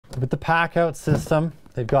With the Packout system,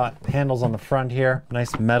 they've got handles on the front here,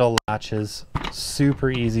 nice metal latches, super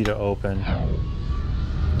easy to open.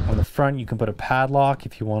 On the front, you can put a padlock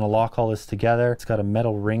if you want to lock all this together. It's got a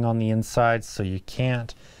metal ring on the inside, so you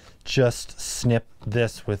can't just snip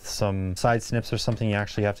this with some side snips or something. You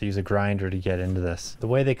actually have to use a grinder to get into this. The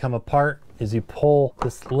way they come apart is you pull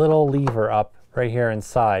this little lever up right here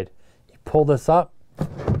inside. You pull this up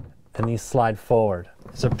and these slide forward.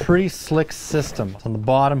 It's a pretty slick system. On the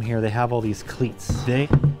bottom here, they have all these cleats. They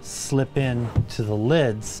slip in to the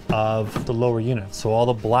lids of the lower unit. So all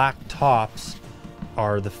the black tops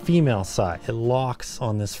are the female side. It locks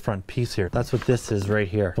on this front piece here. That's what this is right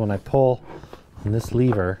here. So when I pull on this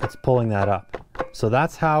lever, it's pulling that up. So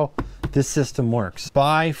that's how this system works.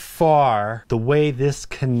 By far, the way this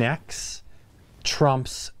connects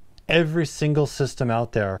trumps every single system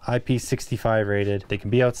out there. IP65 rated. They can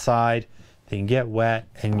be outside, they can get wet,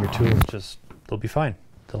 and your tools they'll be fine.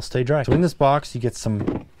 They'll stay dry. So in this box, you get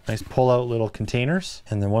some nice pull-out little containers.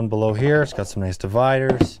 And then one below here, it's got some nice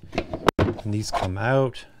dividers. And these come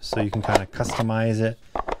out, so you can kind of customize it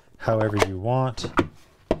however you want.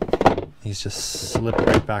 These just slip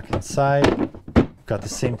right back inside. Got the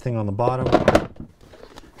same thing on the bottom.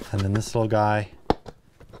 And then this little guy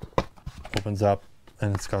opens up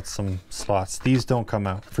and it's got some slots. These don't come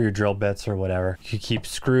out for your drill bits or whatever. You could keep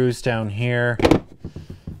screws down here.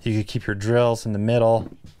 You could keep your drills in the middle,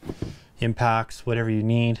 impacts, whatever you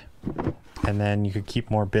need. And then you could keep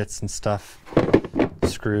more bits and stuff,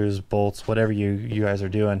 screws, bolts, whatever you guys are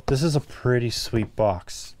doing. This is a pretty sweet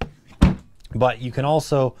box. But you can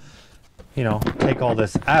also, you know, take all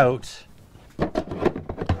this out,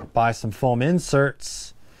 buy some foam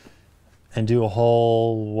inserts, and do a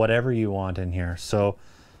whole whatever you want in here. So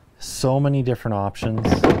many different options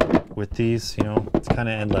with these, you know, it's kind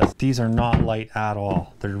of endless. These are not light at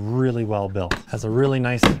all. They're really well built. Has a really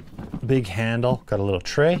nice big handle, got a little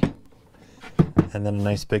tray, and then a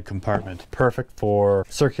nice big compartment. Perfect for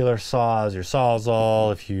circular saws, your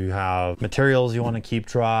Sawzall, if you have materials you want to keep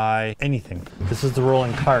dry, anything. This is the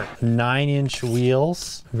rolling cart. 9-inch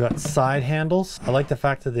wheels. We've got side handles. I like the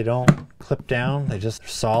fact that they don't clip down. They're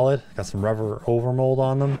solid. Got some rubber overmold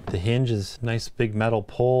on them. The hinge is nice big metal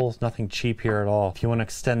poles. Nothing cheap here at all. If you want to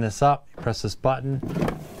extend this up, you press this button,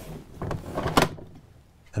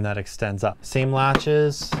 and that extends up. Same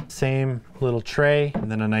latches, same little tray, and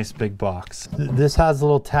then a nice big box. This has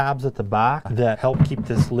little tabs at the back that help keep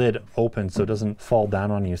this lid open so it doesn't fall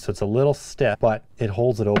down on you. So it's a little stiff, but it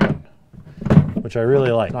holds it open, which I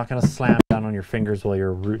really like. It's not gonna slam down on your fingers while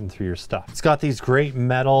you're rooting through your stuff. It's got these great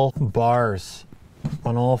metal bars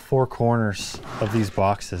on all 4 corners of these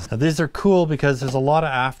boxes. Now these are cool because there's a lot of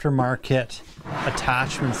aftermarket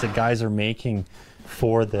attachments that guys are making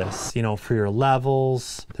for this, you know, for your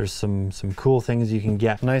levels. There's some cool things you can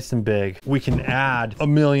get. Nice and big. We can add a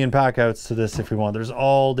million Packouts to this if we want. There's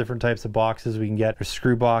all different types of boxes we can get. There's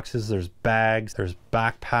screw boxes, there's bags, there's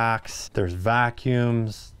backpacks, there's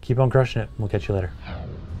vacuums. Keep on crushing it. We'll catch you later.